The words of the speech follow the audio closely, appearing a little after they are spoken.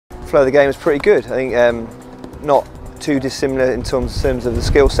flow of the game is pretty good. I think not too dissimilar in terms of the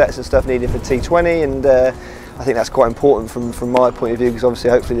skill sets and stuff needed for T20, and I think that's quite important from my point of view, because obviously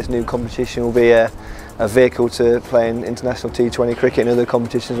hopefully this new competition will be a vehicle to playing international T20 cricket and other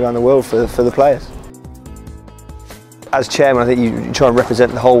competitions around the world for the players. As chairman, I think you try and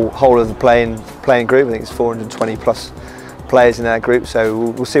represent the whole of the playing group. I think it's 420 plus players in our group, so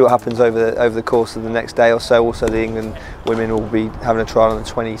we'll see what happens over the course of the next day or so. Also, the England women will be having a trial on the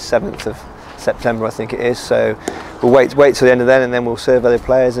 27th of September, I think it is. So we'll wait till the end of then, and then we'll survey the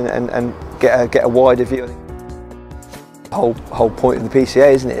players and get a wider view. I think the whole point of the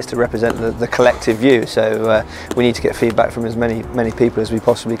PCA, isn't it, is to represent the collective view. So we need to get feedback from as many people as we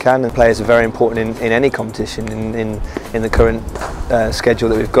possibly can. And players are very important in any competition in the current schedule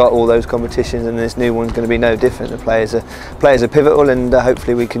that we've got. All those competitions, and this new one's going to be no different. The players are pivotal, and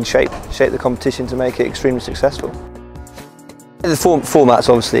hopefully we can shape the competition to make it extremely successful. The format's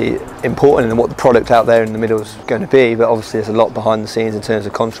obviously important, and what the product out there in the middle is going to be, but obviously there's a lot behind the scenes in terms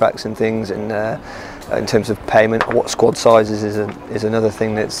of contracts and things, and in terms of payment. What squad sizes is another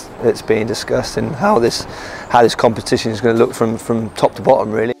thing that's being discussed, and how this competition is going to look from top to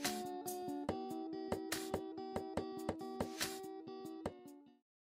bottom, really.